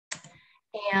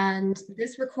And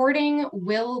this recording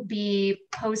will be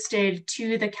posted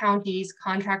to the county's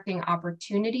contracting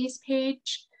opportunities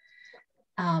page,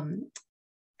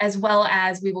 as well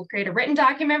as we will create a written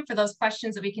document for those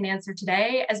questions that we can answer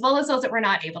today, as well as those that we're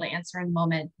not able to answer in the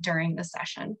moment during the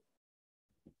session.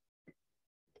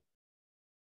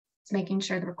 Just making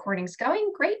sure the recording's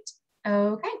going. Great.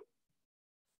 Okay.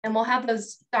 And we'll have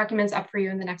those documents up for you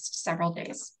in the next several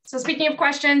days. So speaking of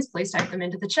questions, please type them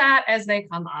into the chat as they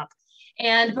come up.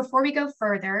 And before we go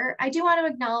further, I do want to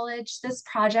acknowledge this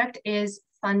project is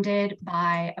funded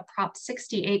by a Prop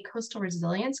 68 Coastal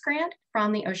Resilience Grant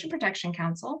from the Ocean Protection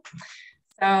Council.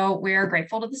 So we're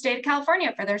grateful to the state of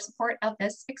California for their support of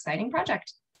this exciting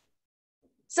project.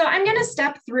 So I'm going to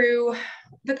step through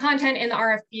the content in the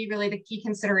RFP, really the key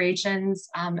considerations,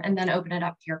 and then open it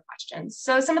up to your questions.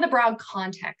 So some of the broad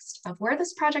context of where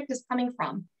this project is coming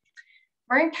from.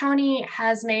 Marin County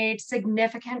has made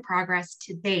significant progress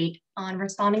to date on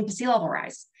responding to sea level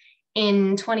rise.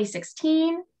 In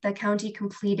 2016, the county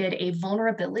completed a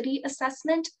vulnerability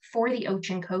assessment for the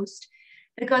ocean coast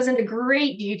that goes into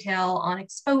great detail on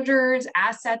exposures,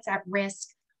 assets at risk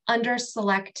under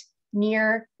select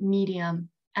near, medium,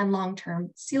 and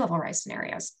long-term sea level rise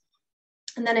scenarios.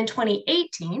 And then in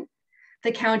 2018,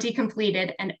 the county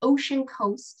completed an ocean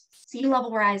coast sea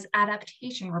level rise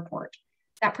adaptation report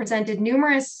that presented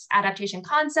numerous adaptation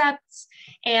concepts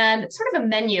and sort of a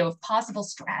menu of possible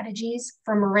strategies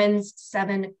for Marin's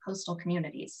 7 coastal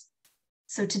communities.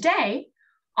 So today,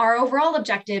 our overall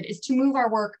objective is to move our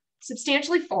work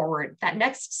substantially forward, that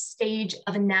next stage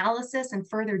of analysis and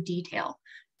further detail.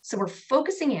 So we're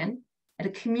focusing in at a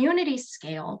community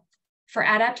scale for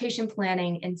adaptation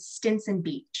planning in Stinson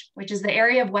Beach, which is the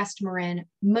area of West Marin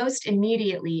most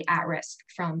immediately at risk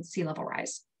from sea level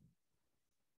rise.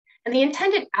 And the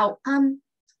intended outcome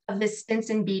of this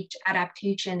Stinson Beach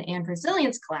adaptation and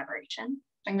resilience collaboration,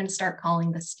 I'm going to start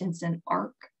calling the Stinson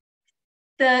ARC.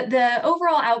 The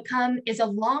overall outcome is a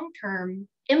long-term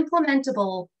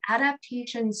implementable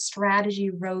adaptation strategy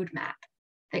roadmap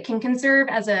that can serve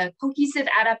as a cohesive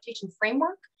adaptation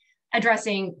framework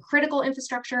addressing critical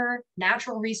infrastructure,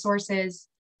 natural resources,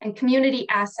 and community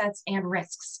assets and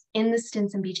risks in the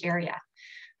Stinson Beach area.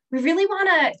 We really want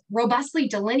to robustly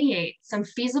delineate some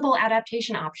feasible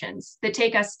adaptation options that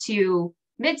take us to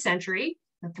mid-century,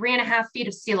 the 3.5 feet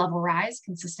of sea level rise,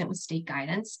 consistent with state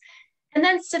guidance, and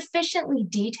then sufficiently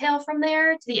detail from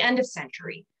there to the end of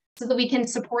century so that we can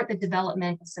support the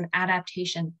development of some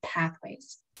adaptation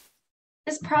pathways.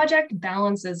 This project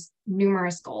balances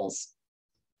numerous goals.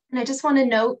 And I just want to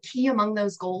note, key among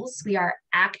those goals, we are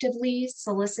actively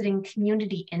soliciting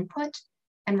community input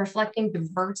and reflecting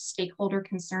diverse stakeholder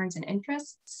concerns and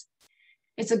interests.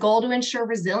 It's a goal to ensure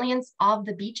resilience of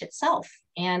the beach itself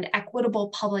and equitable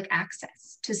public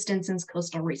access to Stinson's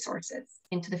coastal resources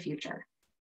into the future.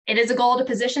 It is a goal to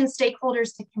position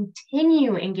stakeholders to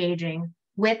continue engaging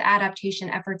with adaptation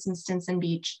efforts in Stinson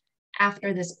Beach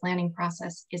after this planning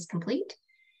process is complete.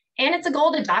 And it's a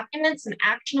goal to document some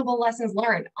actionable lessons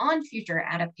learned on future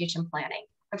adaptation planning,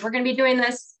 because we're going to be doing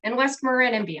this in West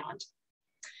Marin and beyond.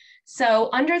 So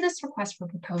under this request for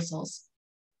proposals,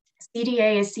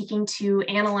 CDA is seeking to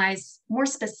analyze more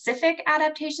specific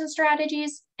adaptation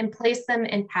strategies and place them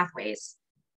in pathways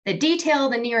that detail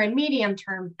the near and medium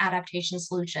term adaptation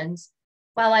solutions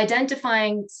while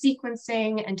identifying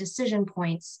sequencing and decision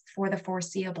points for the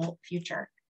foreseeable future.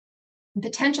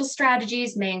 Potential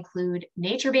strategies may include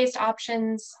nature-based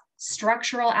options,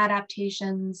 structural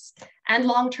adaptations, and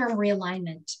long-term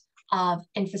realignment of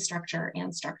infrastructure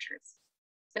and structures.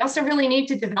 We also really need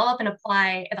to develop and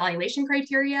apply evaluation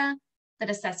criteria that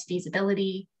assess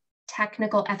feasibility,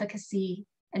 technical efficacy,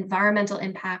 environmental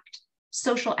impact,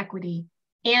 social equity,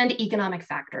 and economic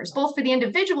factors, both for the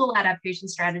individual adaptation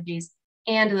strategies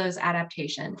and those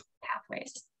adaptation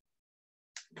pathways.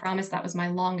 I promise that was my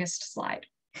longest slide.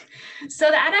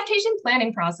 So the adaptation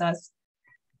planning process,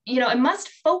 it must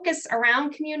focus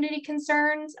around community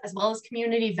concerns as well as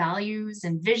community values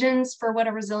and visions for what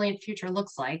a resilient future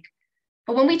looks like.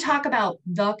 But when we talk about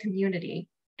the community,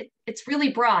 it's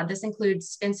really broad. This includes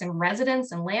Stinson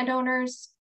residents and landowners,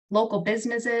 local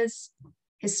businesses,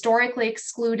 historically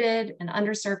excluded and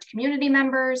underserved community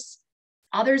members,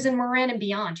 others in Marin and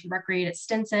beyond who recreate at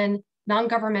Stinson,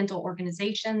 non-governmental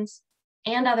organizations,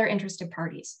 and other interested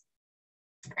parties.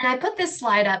 And I put this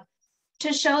slide up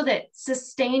to show that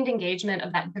sustained engagement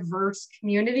of that diverse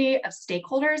community of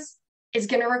stakeholders is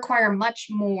going to require much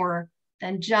more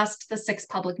than just the 6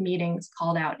 public meetings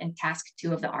called out in task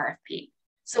 2 of the RFP.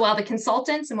 So while the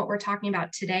consultants and what we're talking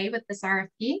about today with this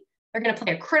RFP are going to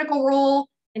play a critical role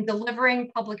in delivering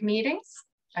public meetings,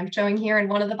 I'm showing here in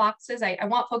one of the boxes. I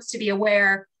want folks to be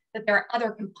aware that there are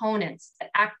other components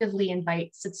that actively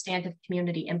invite substantive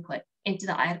community input into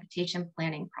the adaptation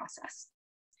planning process.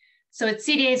 So it's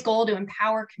CDA's goal to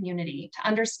empower community to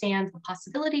understand the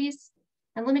possibilities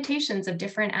and limitations of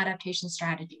different adaptation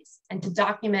strategies and to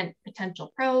document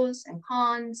potential pros and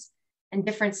cons and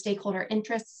different stakeholder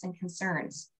interests and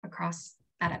concerns across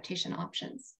adaptation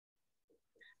options.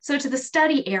 So to the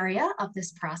study area of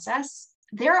this process,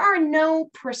 there are no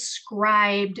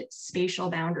prescribed spatial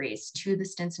boundaries to the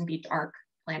Stinson Beach Arc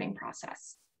planning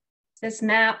process. This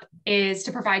map is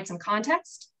to provide some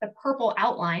context. The purple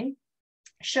outline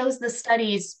shows the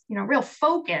study's real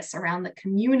focus around the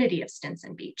community of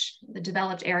Stinson Beach, the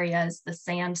developed areas, the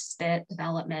sand spit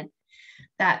development.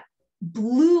 That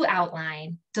blue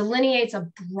outline delineates a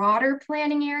broader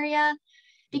planning area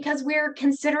because we're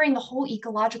considering the whole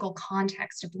ecological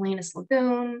context of Bolinas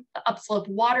Lagoon, the upslope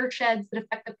watersheds that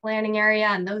affect the planning area,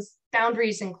 and those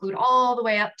boundaries include all the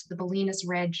way up to the Bolinas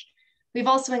Ridge. We've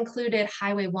also included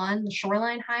Highway 1, the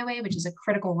Shoreline Highway, which is a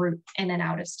critical route in and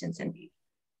out of Stinson Beach.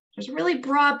 There's a really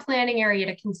broad planning area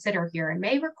to consider here and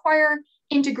may require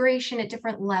integration at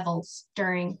different levels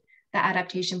during the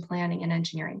adaptation planning and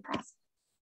engineering process.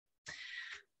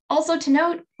 Also to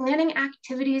note, planning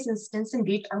activities in Stinson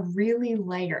Beach are really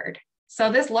layered. So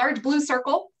this large blue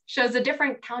circle shows the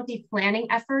different county planning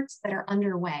efforts that are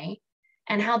underway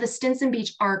and how the Stinson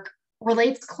Beach Arc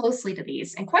relates closely to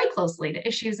these and quite closely to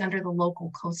issues under the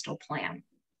local coastal plan.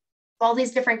 All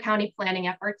these different county planning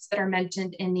efforts that are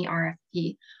mentioned in the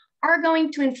RFP are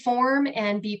going to inform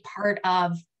and be part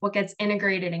of what gets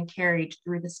integrated and carried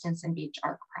through the Stinson Beach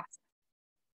Arc process.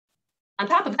 On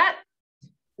top of that,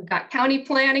 we've got county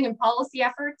planning and policy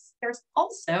efforts. There's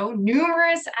also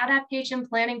numerous adaptation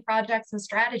planning projects and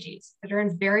strategies that are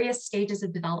in various stages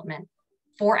of development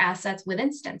for assets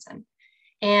within Stinson.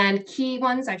 And key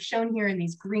ones I've shown here in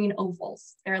these green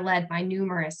ovals. They're led by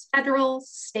numerous federal,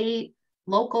 state,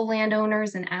 local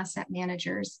landowners and asset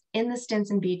managers in the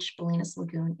Stinson Beach, Bolinas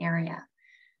Lagoon area.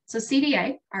 So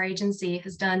CDA, our agency,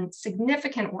 has done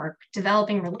significant work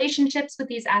developing relationships with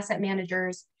these asset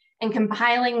managers and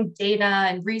compiling data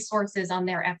and resources on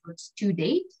their efforts to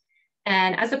date.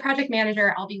 And as the project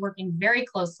manager, I'll be working very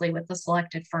closely with the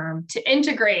selected firm to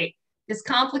integrate this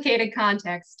complicated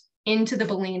context into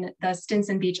the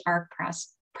Stinson Beach Arc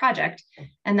project.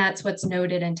 And that's what's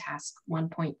noted in task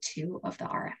 1.2 of the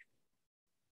RF.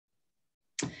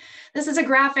 This is a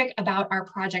graphic about our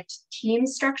project team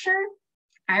structure.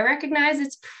 I recognize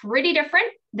it's pretty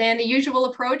different than the usual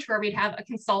approach where we'd have a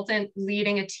consultant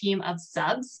leading a team of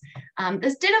subs.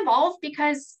 This did evolve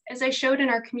because, as I showed in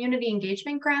our community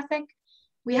engagement graphic,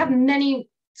 we have many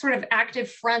sort of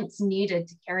active fronts needed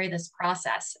to carry this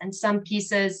process. And some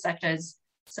pieces, such as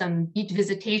some beach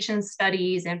visitation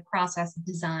studies and process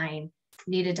design,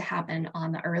 needed to happen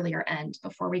on the earlier end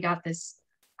before we got this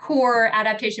core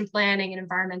adaptation planning and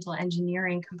environmental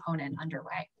engineering component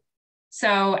underway.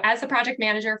 So as the project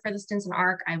manager for the Stinson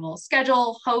Arc, I will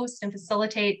schedule, host, and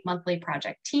facilitate monthly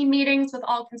project team meetings with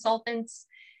all consultants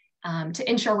to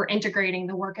ensure we're integrating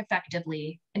the work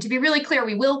effectively. And to be really clear,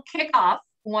 we will kick off,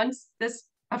 once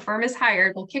a firm is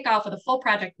hired, we'll kick off with a full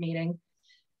project meeting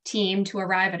team to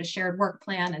arrive at a shared work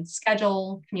plan and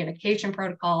schedule, communication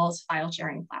protocols, file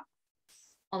sharing platforms,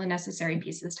 all the necessary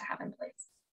pieces to have in place.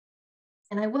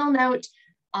 And I will note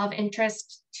of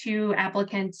interest to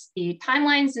applicants the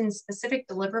timelines and specific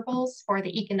deliverables for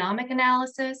the economic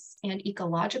analysis and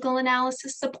ecological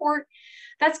analysis support.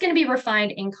 That's going to be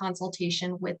refined in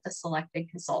consultation with the selected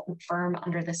consultant firm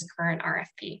under this current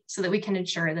RFP so that we can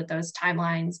ensure that those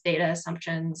timelines, data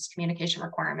assumptions, communication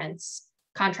requirements,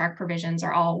 contract provisions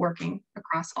are all working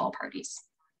across all parties.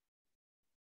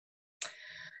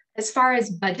 As far as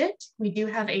budget, we do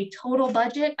have a total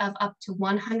budget of up to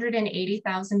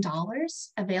 $180,000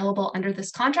 available under this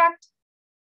contract.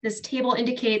 This table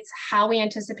indicates how we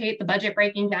anticipate the budget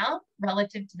breaking down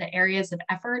relative to the areas of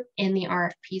effort in the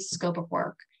RFP scope of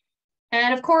work.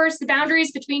 And of course, the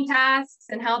boundaries between tasks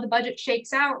and how the budget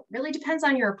shakes out really depends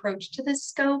on your approach to this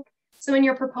scope. So in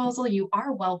your proposal, you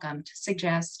are welcome to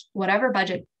suggest whatever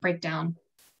budget breakdown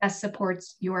best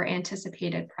supports your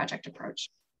anticipated project approach.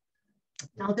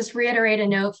 I'll just reiterate a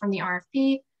note from the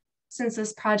RFP. Since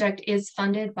this project is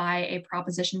funded by a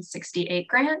Proposition 68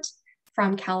 grant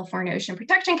from California Ocean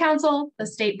Protection Council, the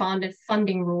state bonded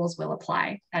funding rules will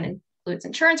apply. That includes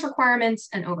insurance requirements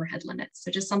and overhead limits. So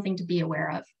just something to be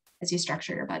aware of as you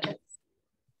structure your budgets.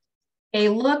 A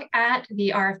look at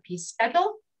the RFP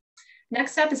schedule.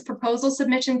 Next up is proposal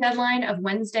submission deadline of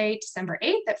Wednesday, December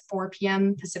 8th at 4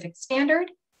 p.m. Pacific Standard.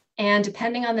 And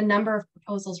depending on the number of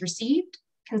proposals received,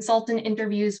 Consultant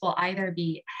interviews will either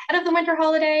be ahead of the winter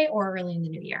holiday or early in the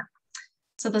new year.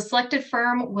 So the selected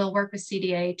firm will work with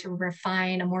CDA to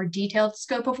refine a more detailed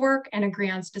scope of work and agree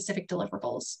on specific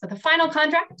deliverables, with a final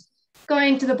contract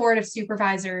going to the Board of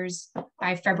Supervisors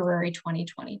by February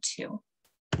 2022.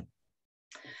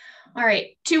 All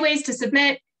right, 2 ways to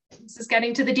submit. This is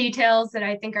getting to the details that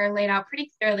I think are laid out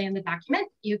pretty clearly in the document.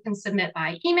 You can submit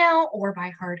by email or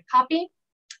by hard copy.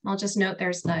 I'll just note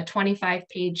there's the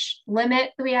 25-page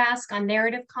limit that we ask on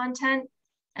narrative content.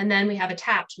 And then we have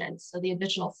attachments. So the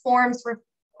additional forms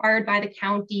required by the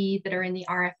county that are in the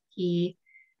RFP.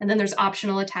 And then there's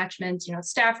optional attachments,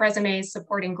 staff resumes,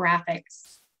 supporting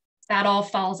graphics. That all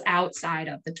falls outside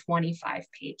of the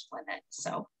 25-page limit.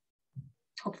 So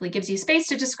hopefully gives you space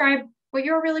to describe what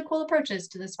your really cool approach is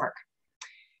to this work.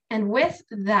 And with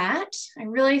that, I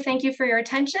really thank you for your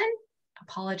attention.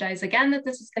 Apologize again that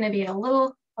this is going to be a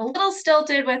little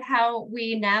stilted with how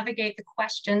we navigate the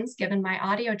questions given my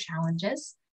audio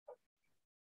challenges.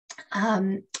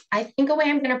 I think a way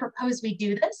I'm going to propose we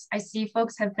do this, I see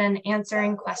folks have been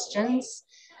answering questions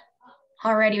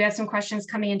already. We have some questions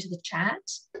coming into the chat.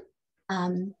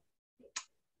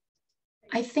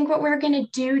 I think what we're going to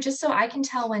do, just so I can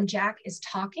tell when Jack is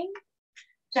talking,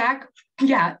 Jack,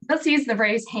 yeah, let's use the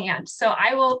raised hand. So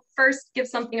I will first give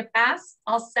something a pass.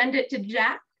 I'll send it to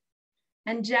Jack.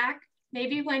 And Jack,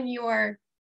 maybe when you're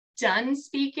done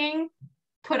speaking,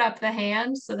 put up the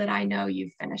hand so that I know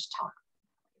you've finished talking.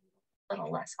 A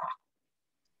little less off.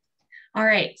 All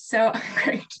right, so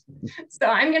great. So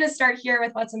I'm going to start here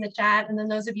with what's in the chat, and then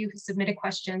those of you who submitted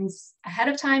questions ahead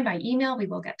of time by email, we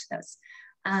will get to those.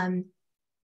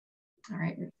 All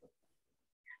right.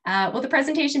 Will the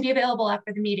presentation be available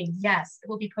after the meeting? Yes, it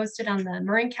will be posted on the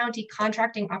Marin County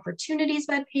Contracting Opportunities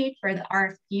webpage where the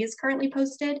RFP is currently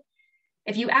posted.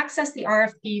 If you access the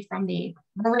RFP from the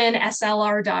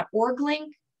marinslr.org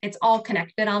link, it's all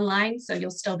connected online, so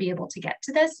you'll still be able to get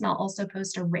to this, and I'll also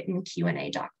post a written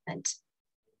Q&A document.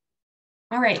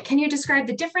 All right, can you describe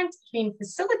the difference between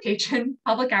facilitation,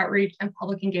 public outreach, and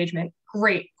public engagement?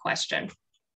 Great question.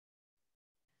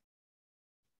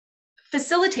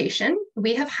 Facilitation,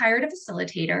 we have hired a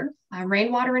facilitator,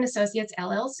 Rainwater and Associates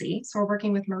LLC, so we're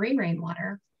working with Marie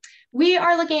Rainwater. We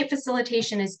are looking at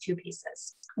facilitation as 2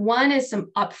 pieces. One is some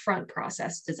upfront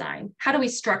process design. How do we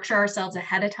structure ourselves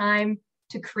ahead of time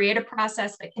to create a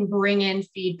process that can bring in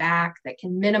feedback, that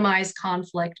can minimize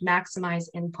conflict, maximize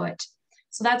input?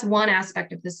 So that's one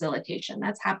aspect of facilitation.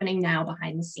 That's happening now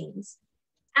behind the scenes.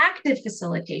 Active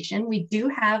facilitation, we do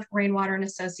have Rainwater and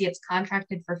Associates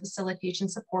contracted for facilitation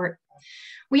support.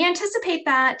 We anticipate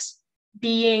that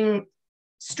being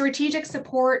strategic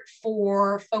support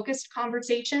for focused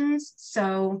conversations.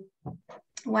 So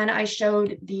when I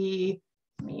showed let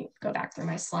me go back through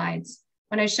my slides.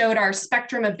 When I showed our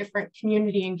spectrum of different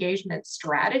community engagement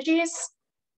strategies,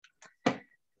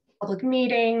 public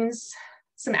meetings,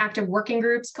 some active working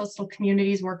groups. Coastal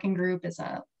Communities Working Group is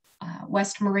a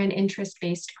West Marin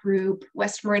interest-based group.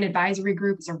 West Marin Advisory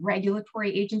Group is a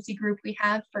regulatory agency group we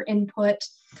have for input.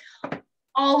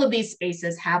 All of these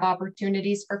spaces have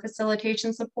opportunities for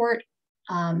facilitation support.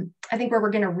 I think where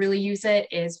we're going to really use it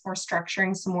is for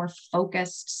structuring some more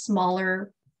focused,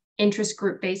 smaller interest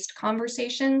group-based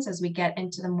conversations as we get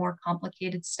into the more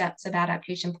complicated steps of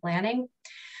adaptation planning.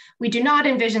 We do not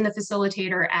envision the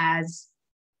facilitator as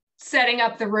setting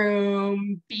up the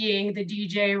room, being the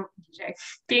DJ,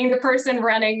 being the person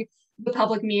running the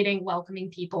public meeting, welcoming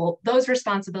people. Those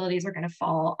responsibilities are going to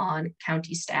fall on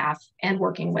county staff and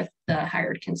working with the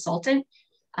hired consultant.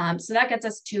 So that gets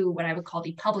us to what I would call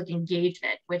the public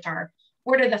engagement, which are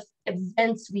what are the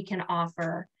events we can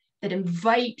offer that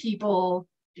invite people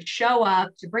to show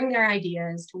up, to bring their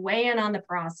ideas, to weigh in on the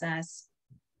process.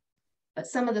 But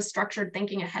some of the structured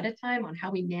thinking ahead of time on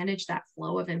how we manage that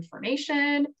flow of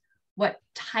information, what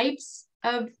types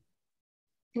of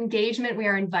engagement we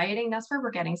are inviting, that's where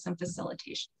we're getting some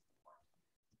facilitation.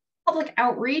 Public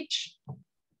outreach.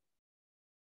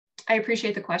 I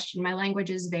appreciate the question. My language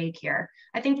is vague here.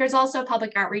 I think there's also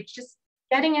public outreach, just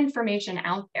getting information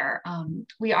out there.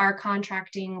 We are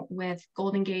contracting with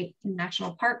Golden Gate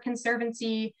National Park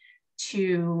Conservancy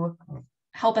to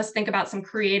help us think about some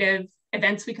creative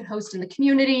events we could host in the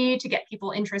community to get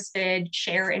people interested,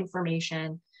 share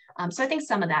information. So I think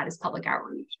some of that is public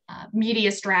outreach.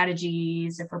 Media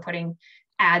strategies, if we're putting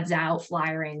ads out,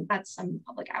 flyering, that's some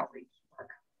public outreach work.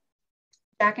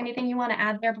 Jack, anything you want to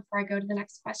add there before I go to the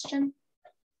next question?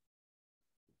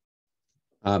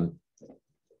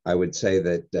 I would say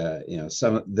that you know,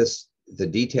 some of this, the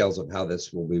details of how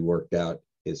this will be worked out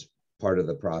is part of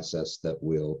the process that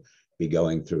we'll be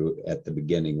going through at the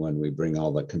beginning when we bring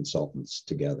all the consultants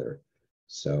together.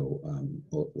 So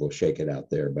we'll shake it out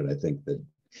there, but I think that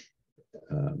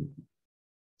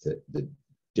the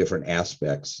different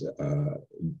aspects,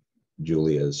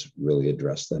 Julia's really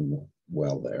addressed them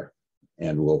well there,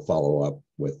 and we'll follow up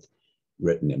with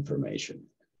written information.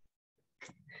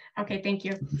 Okay, thank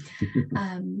you.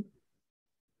 And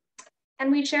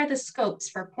we share the scopes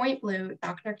for Point Blue,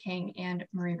 Dr. King, and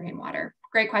Marie Rainwater.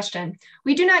 Great question.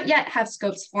 We do not yet have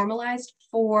scopes formalized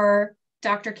for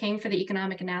Dr. King for the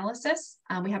economic analysis.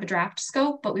 We have a draft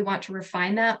scope, but we want to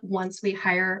refine that once we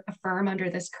hire a firm under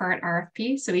this current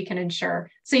RFP, so we can ensure,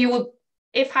 so you will,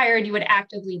 if hired, you would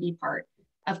actively be part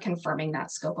of confirming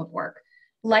that scope of work.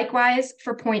 Likewise,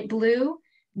 for Point Blue,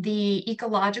 the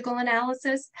ecological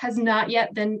analysis has not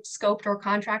yet been scoped or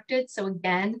contracted. So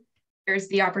again, there's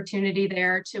the opportunity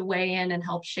there to weigh in and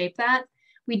help shape that.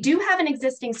 We do have an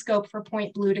existing scope for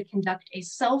Point Blue to conduct a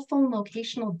cell phone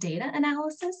locational data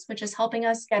analysis, which is helping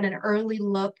us get an early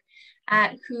look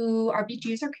at who our beach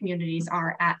user communities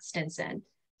are at Stinson.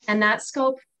 And that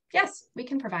scope, yes, we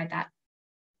can provide that.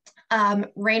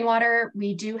 Rainwater,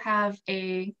 we do have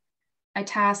a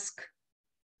task.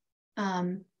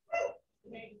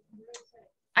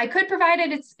 I could provide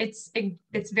it.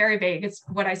 It's very vague. It's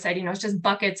what I said, it's just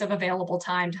buckets of available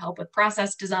time to help with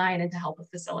process design and to help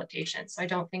with facilitation. So I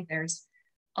don't think there's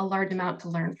a large amount to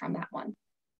learn from that one.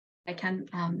 I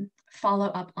can follow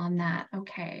up on that.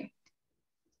 Okay.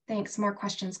 Thanks. More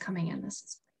questions coming in.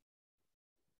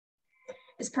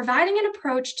 Is providing an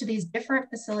approach to these different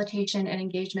facilitation and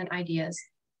engagement ideas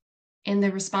in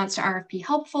the response to RFP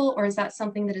helpful, or is that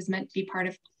something that is meant to be part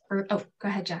of, oh, go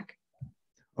ahead, Jack.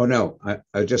 Oh, no, I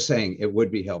was just saying it would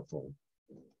be helpful.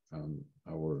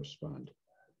 I will respond.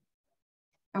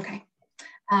 Okay.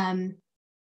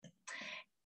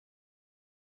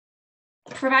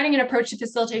 Providing an approach to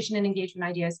facilitation and engagement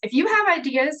ideas. If you have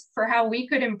ideas for how we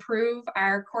could improve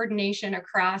our coordination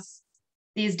across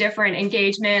these different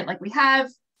engagement, like we have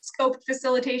scoped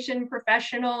facilitation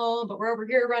professional, but we're over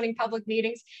here running public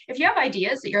meetings. If you have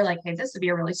ideas that you're like, hey, this would be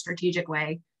a really strategic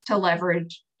way to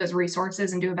leverage those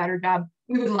resources and do a better job,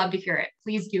 we would love to hear it.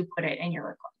 Please do put it in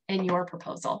your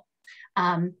proposal.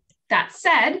 That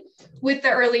said, with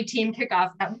the early team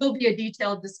kickoff, that will be a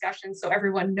detailed discussion so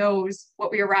everyone knows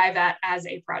what we arrive at as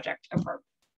a project approach.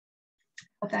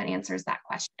 Hope that answers that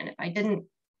question. If I didn't,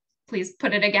 please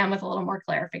put it again with a little more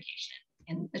clarification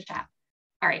in the chat.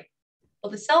 All right. Will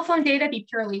the cell phone data be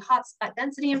purely hotspot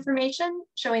density information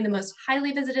showing the most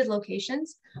highly visited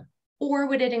locations, or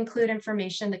would it include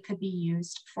information that could be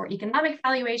used for economic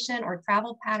valuation or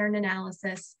travel pattern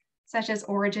analysis, such as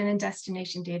origin and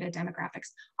destination data demographics?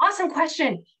 Awesome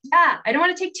question. Yeah, I don't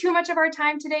want to take too much of our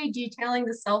time today detailing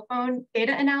the cell phone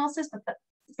data analysis, but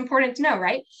it's important to know,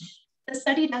 right? The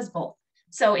study does both.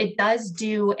 So it does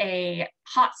do a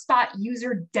hotspot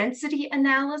user density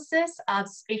analysis of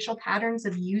spatial patterns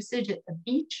of usage at the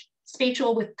beach,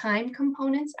 spatial with time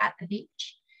components at the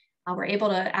beach. We're able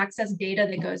to access data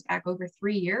that goes back over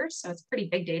 3 years, so it's a pretty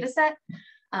big data set.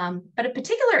 But of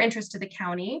particular interest to the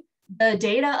county, the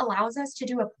data allows us to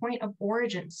do a point of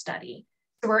origin study.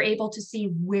 So we're able to see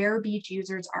where beach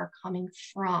users are coming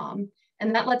from.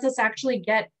 And that lets us actually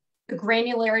get the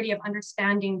granularity of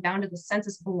understanding down to the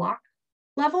census block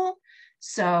level.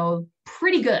 So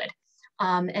pretty good.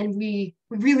 And we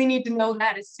really need to know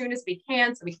that as soon as we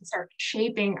can so we can start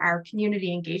shaping our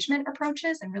community engagement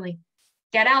approaches and really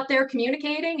get out there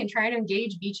communicating and trying to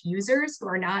engage beach users who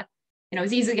are not,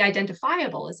 as easily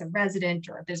identifiable as a resident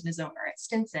or a business owner at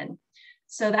Stinson.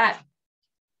 So that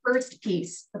first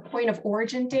piece, the point of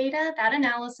origin data, that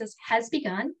analysis has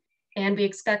begun, and we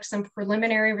expect some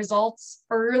preliminary results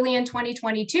early in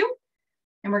 2022.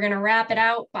 And we're going to wrap it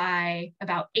out by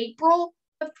about April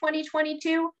of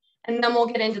 2022. And then we'll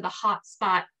get into the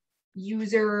hotspot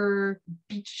user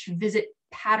beach visit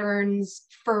patterns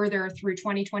further through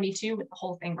 2022 with the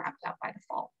whole thing wrapped up by the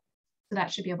fall. So that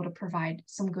should be able to provide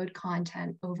some good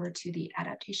content over to the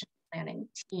adaptation planning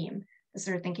team as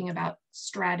they're thinking about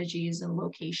strategies and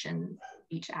location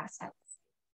beach assets.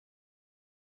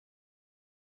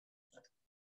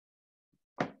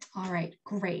 All right,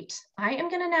 great. I am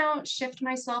going to now shift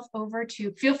myself over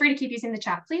to, feel free to keep using the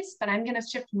chat, please, but I'm going to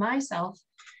shift myself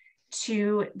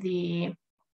to the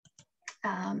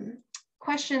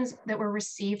questions that were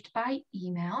received by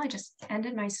email. I just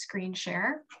ended my screen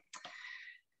share.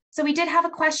 So we did have a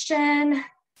question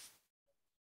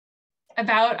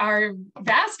about our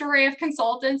vast array of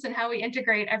consultants and how we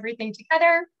integrate everything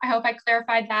together. I hope I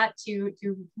clarified that. To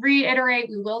reiterate,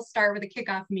 we will start with a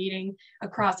kickoff meeting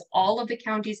across all of the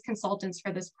county's consultants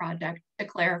for this project to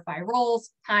clarify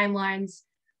roles, timelines,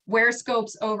 where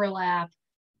scopes overlap,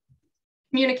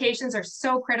 Communications are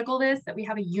so critical to this, that we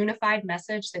have a unified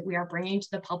message that we are bringing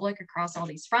to the public across all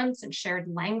these fronts and shared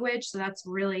language. So that's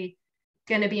really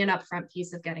going to be an upfront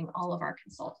piece of getting all of our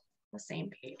consultants on the same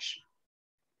page.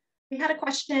 We had a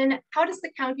question: how does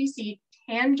the county see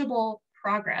tangible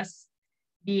progress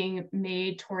being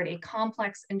made toward a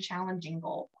complex and challenging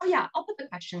goal? Oh yeah, I'll put the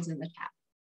questions in the chat.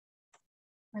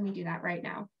 Let me do that right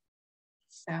now.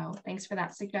 So thanks for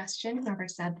that suggestion, whoever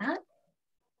said that.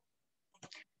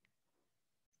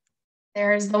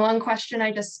 There's the one question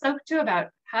I just spoke to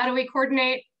about how do we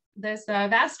coordinate this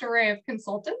vast array of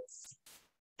consultants.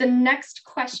 The next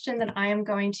question that I am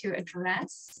going to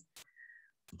address: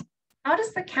 how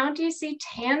does the county see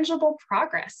tangible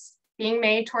progress being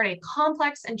made toward a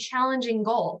complex and challenging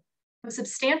goal with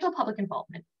substantial public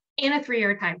involvement in a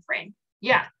 3-year time frame?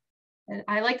 Yeah, and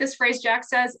I like this phrase Jack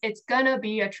says, it's gonna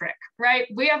be a trick, right?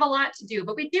 We have a lot to do,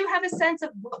 but we do have a sense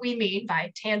of what we mean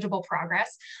by tangible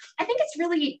progress. I think it's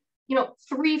really,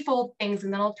 threefold things,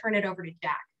 and then I'll turn it over to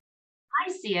Jack. I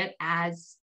see it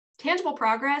as tangible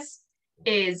progress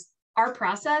is our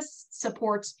process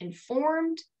supports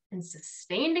informed and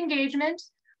sustained engagement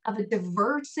of a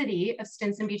diversity of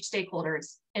Stinson Beach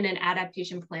stakeholders in an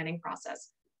adaptation planning process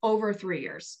over 3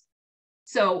 years.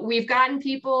 So we've gotten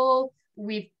people,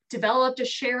 we've developed a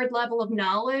shared level of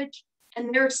knowledge,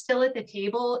 and they're still at the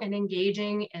table and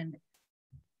engaging and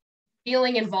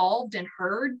feeling involved and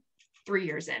heard 3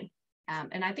 years in.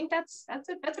 And I think that's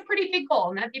a pretty big goal,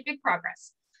 and that'd be big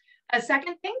progress. A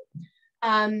second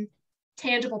thing,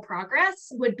 tangible progress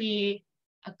would be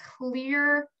a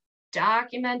clear,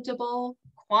 documentable,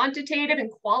 quantitative and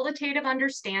qualitative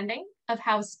understanding of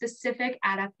how specific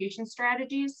adaptation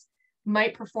strategies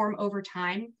might perform over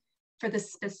time for the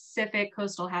specific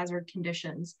coastal hazard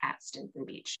conditions at Stinson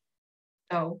Beach.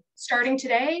 So starting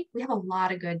today, we have a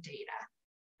lot of good data.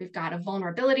 We've got a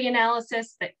vulnerability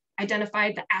analysis that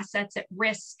identified the assets at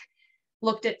risk,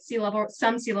 looked at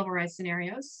some sea level rise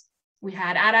scenarios. We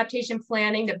had adaptation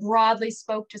planning that broadly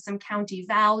spoke to some county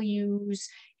values,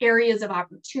 areas of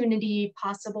opportunity,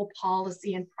 possible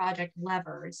policy and project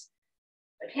levers.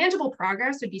 But tangible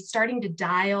progress would be starting to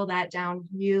dial that down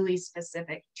really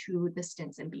specific to the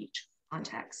Stinson Beach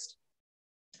context.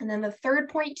 And then the third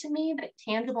point to me, that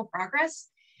tangible progress,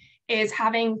 is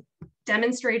having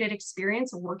demonstrated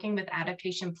experience of working with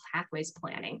adaptation pathways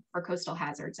planning for coastal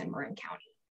hazards in Marin County.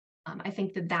 I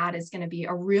think that is going to be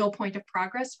a real point of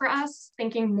progress for us,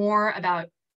 thinking more about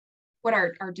what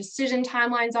our decision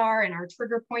timelines are and our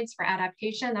trigger points for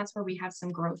adaptation. That's where we have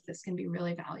some growth that's going to be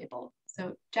really valuable.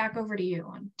 So Jack, over to you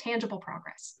on tangible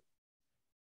progress.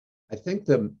 I think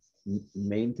the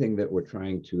main thing that we're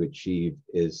trying to achieve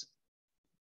is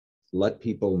let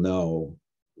people know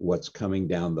what's coming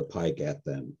down the pike at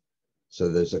them. So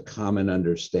there's a common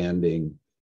understanding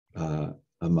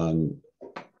among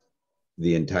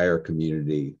the entire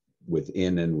community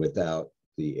within and without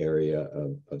the area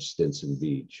of Stinson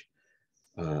Beach.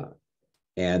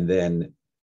 And then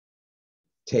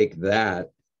take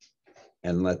that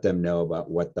and let them know about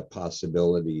what the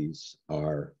possibilities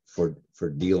are for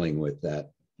dealing with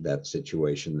that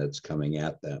situation that's coming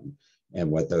at them, and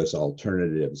what those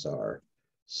alternatives are,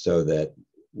 so that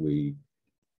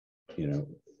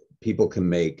people can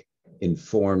make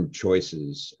informed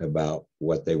choices about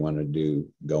what they want to do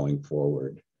going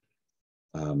forward.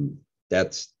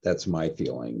 That's my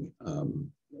feeling,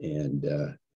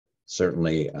 and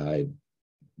certainly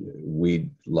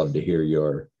we'd love to hear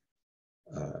your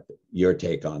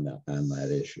take on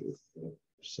that issue.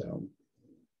 So.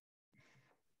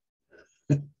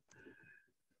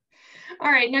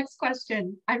 All right, next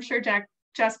question. I'm sure Jack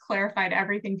just clarified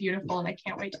everything beautiful, and I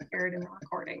can't wait to hear it in the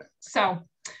recording. So,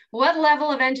 what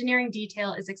level of engineering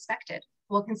detail is expected?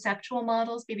 Will conceptual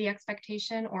models be the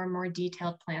expectation, or more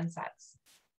detailed plan sets?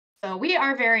 So we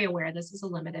are very aware this is a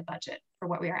limited budget for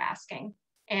what we are asking,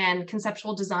 and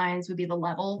conceptual designs would be the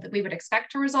level that we would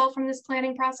expect to result from this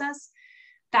planning process.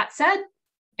 That said,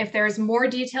 if there's more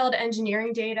detailed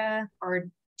engineering data or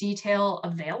detail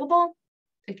available,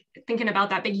 thinking about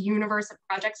that big universe of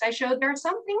projects I showed, there are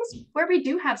some things where we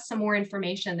do have some more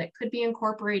information that could be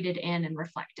incorporated in and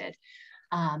reflected.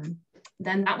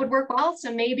 Then that would work well.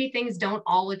 So maybe things don't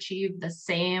all achieve the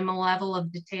same level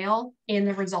of detail in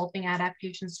the resulting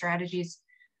adaptation strategies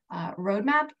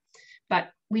roadmap,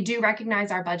 but we do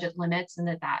recognize our budget limits, and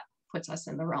that puts us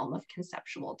in the realm of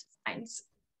conceptual designs.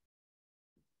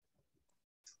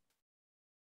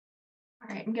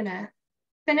 All right, I'm gonna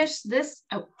finish this.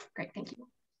 Oh, great, thank you.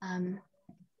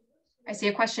 I see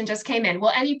a question just came in. Will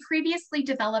any previously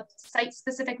developed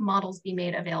site-specific models be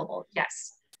made available?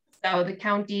 Yes. So what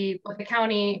the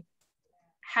county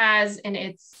has in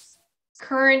its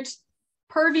current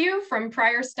purview from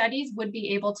prior studies would be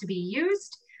able to be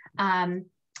used.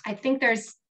 I think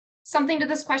there's something to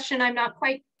this question I'm not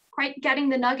quite getting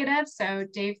the nugget of, so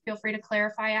Dave, feel free to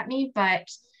clarify at me, but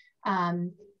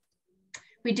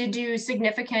we did do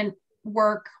significant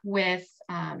work with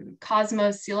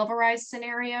Cosmos sea level rise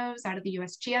scenarios out of the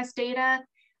USGS data.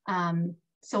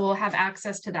 So we'll have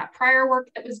access to that prior work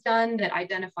that was done that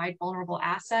identified vulnerable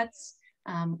assets.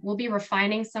 We'll be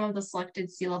refining some of the selected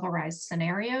sea level rise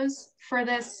scenarios for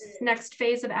this next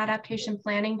phase of adaptation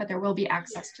planning, but there will be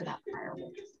access to that prior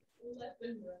work.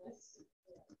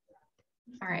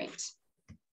 All right.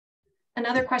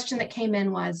 Another question that came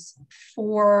in was,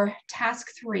 for task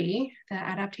 3, the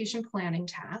adaptation planning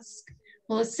task,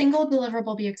 will a single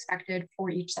deliverable be expected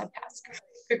for each subtask?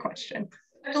 Good question.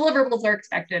 Deliverables are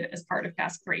expected as part of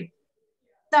task 3.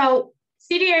 So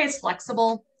CDA is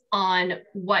flexible on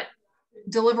what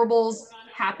deliverables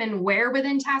happen where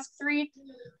within task 3.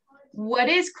 What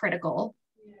is critical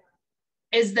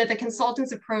is that the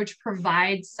consultant's approach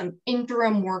provides some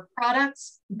interim work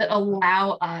products that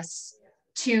allow us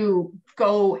to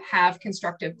go have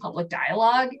constructive public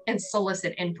dialogue and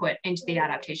solicit input into the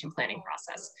adaptation planning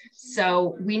process.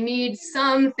 So we need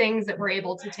some things that we're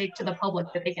able to take to the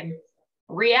public that they can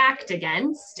react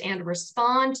against and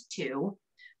respond to.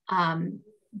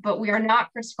 But we are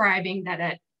not prescribing that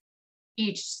at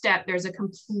each step there's a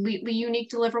completely unique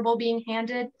deliverable being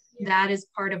handed. That is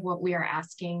part of what we are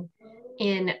asking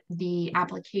in the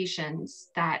applications,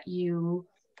 that you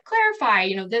clarify,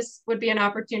 you know, this would be an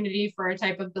opportunity for a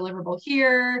type of deliverable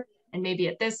here, and maybe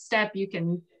at this step you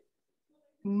can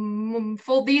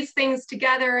fold these things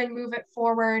together and move it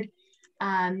forward.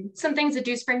 Some things that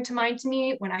do spring to mind to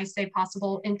me when I say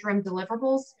possible interim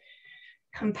deliverables: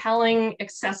 compelling,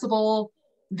 accessible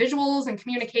visuals and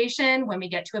communication when we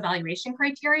get to evaluation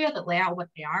criteria that lay out what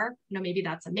they are. You know, maybe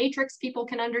that's a matrix people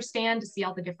can understand to see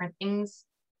all the different things,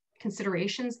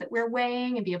 considerations that we're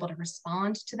weighing, and be able to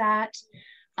respond to that.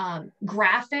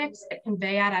 Graphics that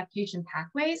convey adaptation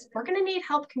pathways, we're going to need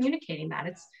help communicating that.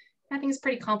 I think it's a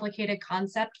pretty complicated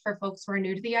concept for folks who are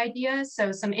new to the idea.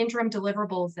 So some interim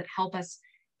deliverables that help us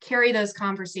carry those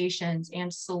conversations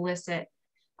and solicit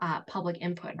public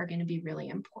input are going to be really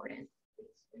important.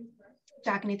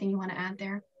 Jack, anything you want to add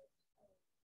there?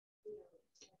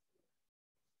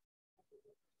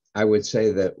 I would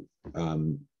say that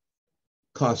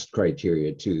cost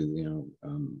criteria too,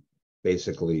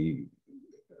 basically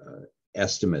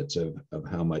estimates of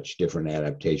how much different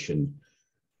adaptation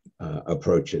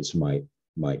approaches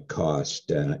might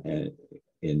cost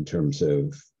in terms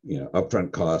of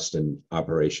upfront cost and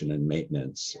operation and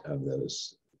maintenance of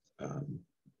those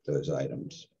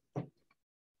items.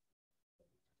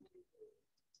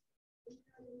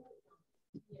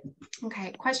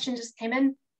 Okay, question just came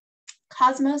in.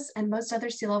 Cosmos and most other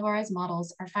sea level rise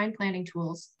models are fine planning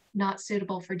tools, not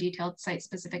suitable for detailed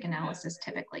site-specific analysis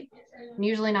typically, and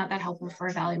usually not that helpful for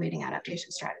evaluating adaptation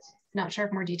strategies. Not sure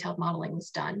if more detailed modeling was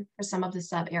done for some of the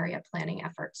sub-area planning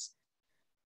efforts.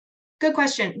 Good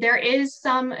question. There is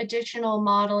some additional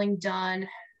modeling done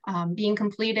being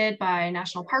completed by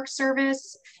National Park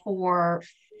Service for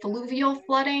fluvial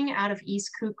flooding out of East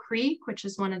Coot Creek, which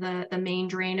is one of the main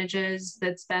drainages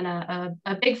that's been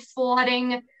a big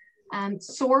flooding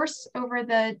source over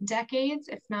the decades,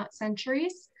 if not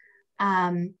centuries.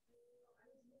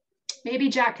 Maybe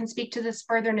Jack can speak to this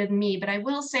further than me, but I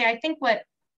will say, I think what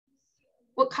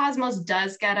Cosmos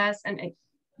does get us, and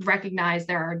recognize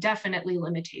there are definitely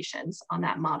limitations on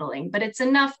that modeling, but it's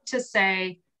enough to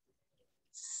say,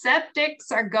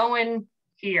 septics are going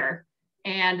here,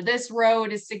 and this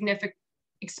road is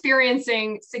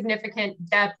experiencing significant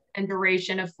depth and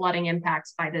duration of flooding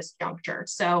impacts by this juncture.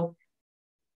 So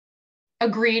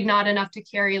agreed, not enough to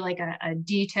carry like a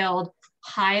detailed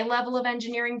high level of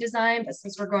engineering design, but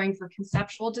since we're going for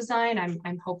conceptual design,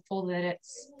 I'm hopeful that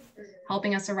it's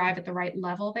helping us arrive at the right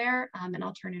level there. And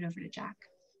I'll turn it over to Jack.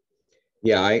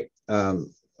 Yeah, I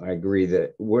agree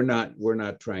that we're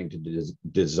not trying to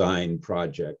design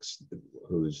projects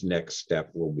whose next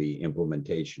step will be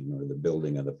implementation or the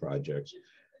building of the projects.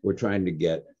 We're trying to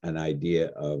get an idea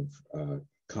of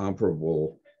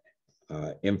comparable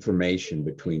information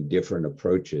between different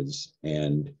approaches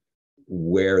and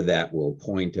where that will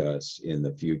point us in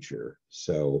the future.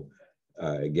 So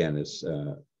again, as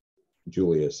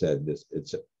Julia said,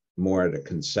 it's more at a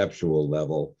conceptual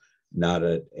level, not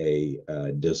at a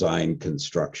design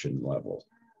construction level.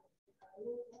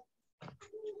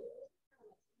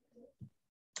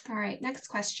 All right, next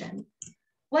question.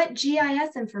 What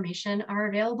GIS information are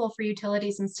available for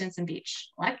utilities in Stinson Beach?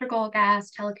 Electrical,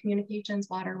 gas, telecommunications,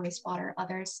 water, wastewater,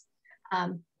 others.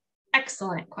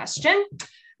 Excellent question.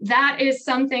 That is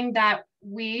something that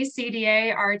we,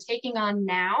 CDA, are taking on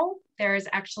now. There's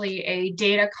actually a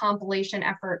data compilation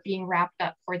effort being wrapped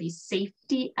up for the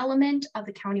safety element of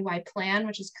the countywide plan,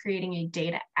 which is creating a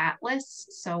data atlas.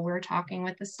 So we're talking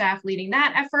with the staff leading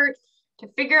that effort to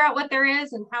figure out what there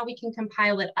is and how we can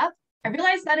compile it up. I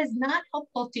realize that is not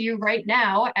helpful to you right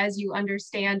now as you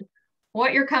understand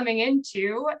what you're coming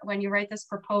into when you write this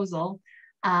proposal.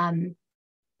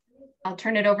 I'll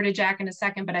turn it over to Jack in a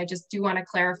second, but I just do want to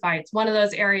clarify. It's one of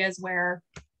those areas where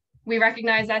we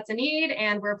recognize that's a need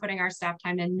and we're putting our staff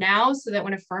time in now so that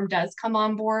when a firm does come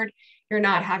on board, you're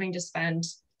not having to spend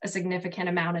a significant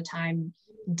amount of time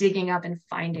digging up and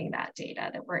finding that data,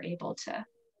 that we're able to,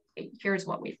 here's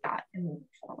what we've got and move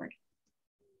forward.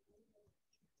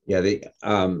 Yeah,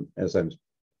 as I'm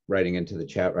writing into the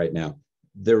chat right now,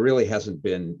 there really hasn't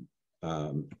been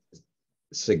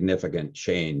significant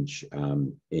change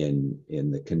in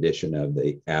the condition of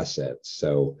the assets.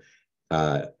 So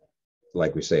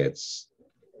like we say, it's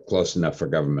close enough for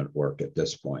government work at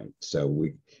this point. So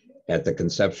we, at the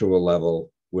conceptual level,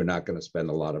 we're not going to spend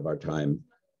a lot of our time,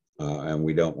 and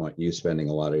we don't want you spending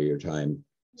a lot of your time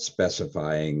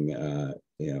specifying,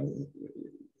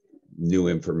 new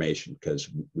information, because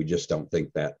we just don't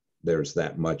think that there's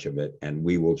that much of it, and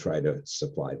we will try to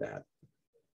supply that.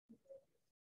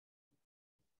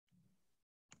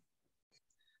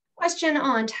 Question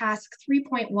on task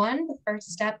 3.1, the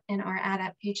first step in our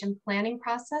adaptation planning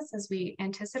process as we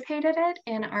anticipated it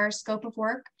in our scope of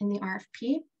work in the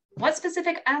RFP. What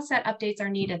specific asset updates are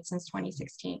needed since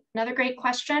 2016? Another great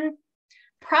question.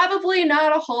 Probably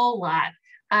not a whole lot.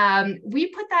 We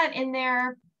put that in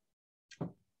there.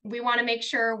 We want to make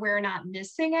sure we're not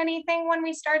missing anything when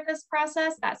we start this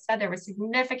process. That said, there was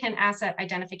significant asset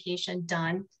identification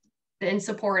done in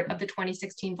support of the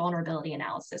 2016 vulnerability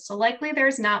analysis. So likely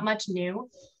there's not much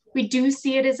new. We do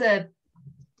see it as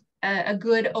a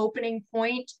good opening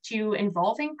point to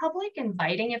involving public,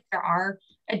 inviting if there are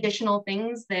additional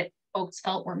things that folks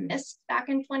felt were missed back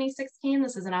in 2016.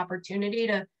 This is an opportunity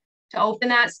to open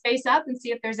that space up and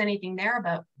see if there's anything there,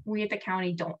 but we at the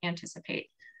county don't anticipate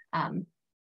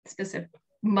specific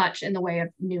much in the way of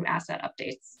new asset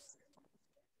updates.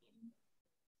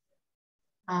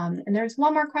 And there's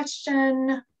one more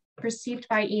question received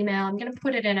by email. I'm going to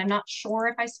put it in. I'm not sure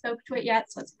if I spoke to it yet,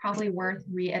 so it's probably worth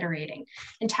reiterating.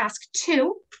 In task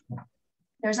 2,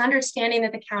 there's understanding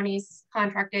that the county's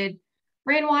contracted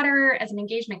Rainwater as an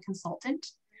engagement consultant.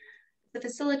 The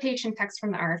facilitation text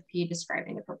from the RFP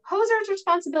describing the proposer's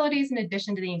responsibilities in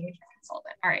addition to the engagement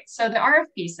consultant. All right, so the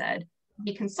RFP said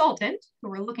the consultant, who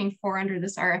we're looking for under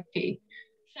this RFP,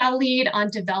 shall lead on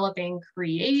developing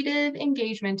creative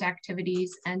engagement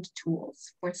activities and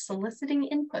tools for soliciting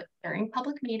input during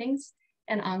public meetings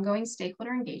and ongoing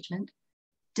stakeholder engagement,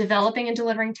 developing and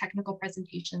delivering technical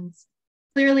presentations,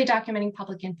 clearly documenting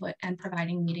public input, and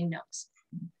providing meeting notes.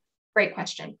 Great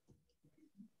question.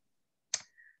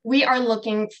 We are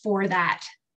looking for that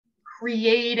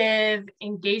creative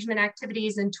engagement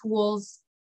activities and tools.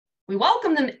 We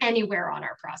welcome them anywhere on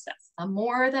our process. The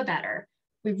more, the better.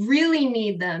 We really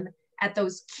need them at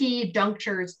those key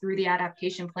junctures through the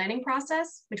adaptation planning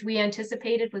process, which we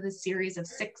anticipated with a series of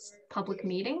 6 public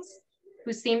meetings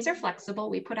whose themes are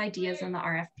flexible. We put ideas in the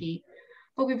RFP,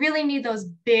 but we really need those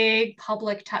big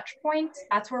public touch points.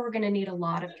 That's where we're going to need a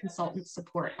lot of consultant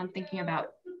support on thinking about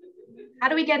how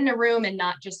do we get in a room and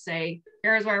not just say,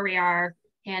 here's where we are,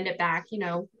 hand it back. You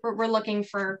know, we're looking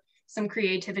for some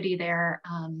creativity there.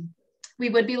 We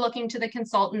would be looking to the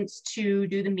consultants to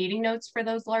do the meeting notes for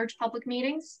those large public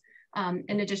meetings,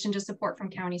 in addition to support from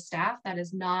county staff. That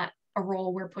is not a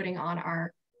role we're putting on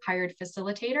our hired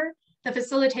facilitator. The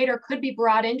facilitator could be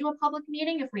brought into a public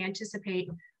meeting if we anticipate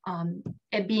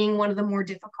it being one of the more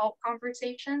difficult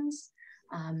conversations,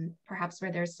 perhaps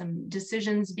where there's some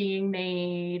decisions being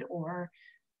made or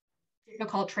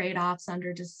difficult trade-offs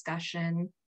under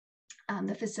discussion.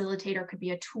 The facilitator could be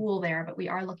a tool there, but we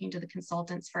are looking to the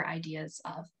consultants for ideas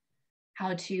of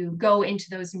how to go into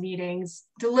those meetings,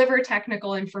 deliver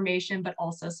technical information, but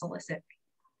also solicit.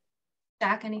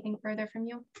 Jack, anything further from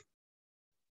you?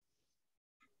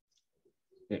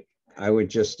 I would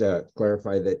just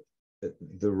clarify that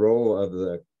the role of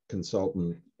the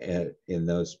consultant in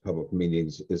those public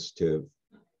meetings is to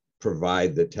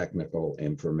provide the technical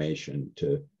information,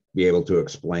 to be able to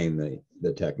explain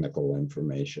the technical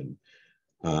information.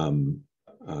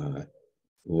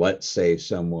 Let's say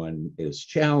someone is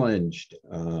challenged,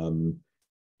 and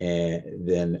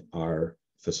then our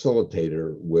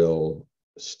facilitator will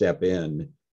step in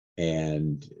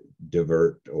and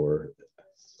divert or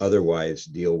otherwise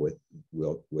deal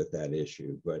with that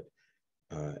issue. But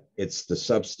it's the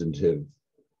substantive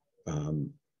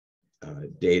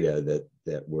data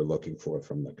that we're looking for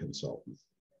from the consultant.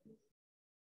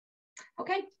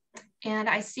 Okay, and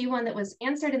I see one that was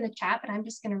answered in the chat, but I'm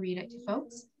just going to read it to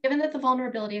folks. Given that the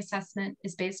vulnerability assessment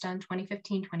is based on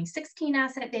 2015-2016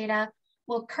 asset data,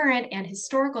 will current and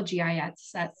historical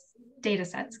GIS data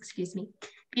sets,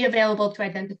 be available to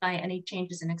identify any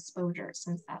changes in exposure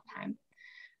since that time?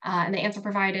 And the answer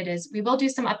provided is, we will do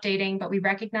some updating, but we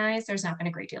recognize there's not been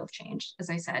a great deal of change, as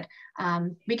I said.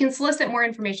 We can solicit more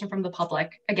information from the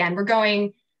public. Again, we're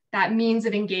going that means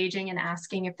of engaging and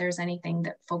asking if there's anything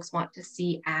that folks want to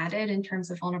see added in terms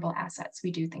of vulnerable assets.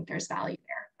 We do think there's value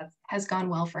there. That has gone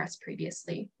well for us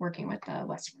previously, working with the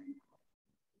West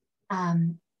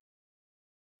Room.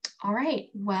 All right,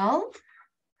 well,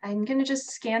 I'm gonna just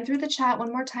scan through the chat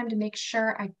one more time to make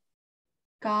sure I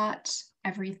got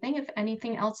everything. If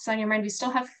anything else is on your mind, we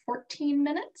still have 14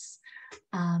 minutes.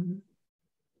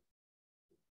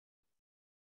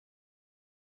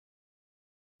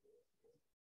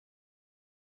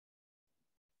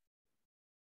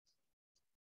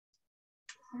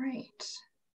 All right.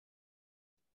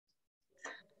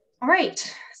 All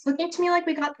right, it's looking to me like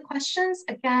we got the questions.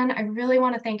 Again, I really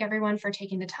want to thank everyone for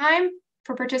taking the time,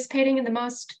 for participating in the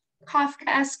most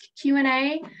Kafka-esque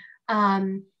Q&A.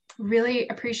 Really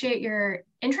appreciate your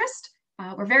interest.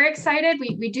 We're very excited.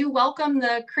 We do welcome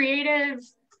the creative,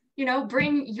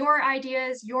 bring your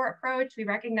ideas, your approach. We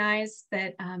recognize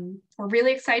that we're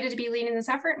really excited to be leading this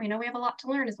effort. We know we have a lot to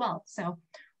learn as well. So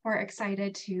we're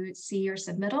excited to see your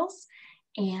submittals.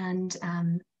 And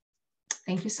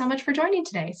thank you so much for joining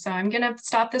today. So I'm going to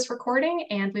stop this recording,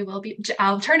 and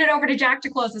I'll turn it over to Jack to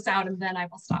close this out, and then I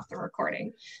will stop the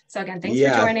recording. So again, thanks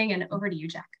for joining, and over to you,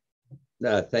 Jack.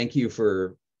 Thank you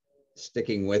for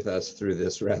sticking with us through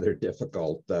this rather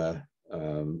difficult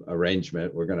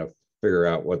arrangement. We're going to figure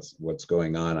out what's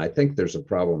going on. I think there's a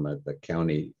problem at the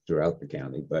county, throughout the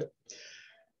county, but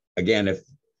again, if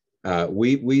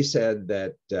we said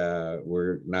that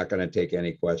we're not going to take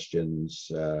any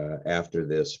questions after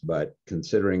this, but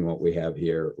considering what we have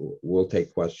here, we'll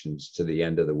take questions to the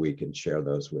end of the week and share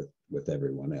those with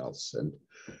everyone else. And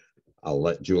I'll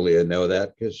let Julia know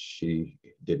that because she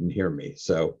didn't hear me.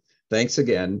 So thanks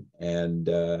again, and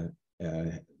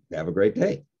have a great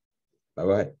day.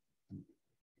 Bye-bye.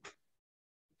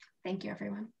 Thank you,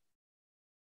 everyone.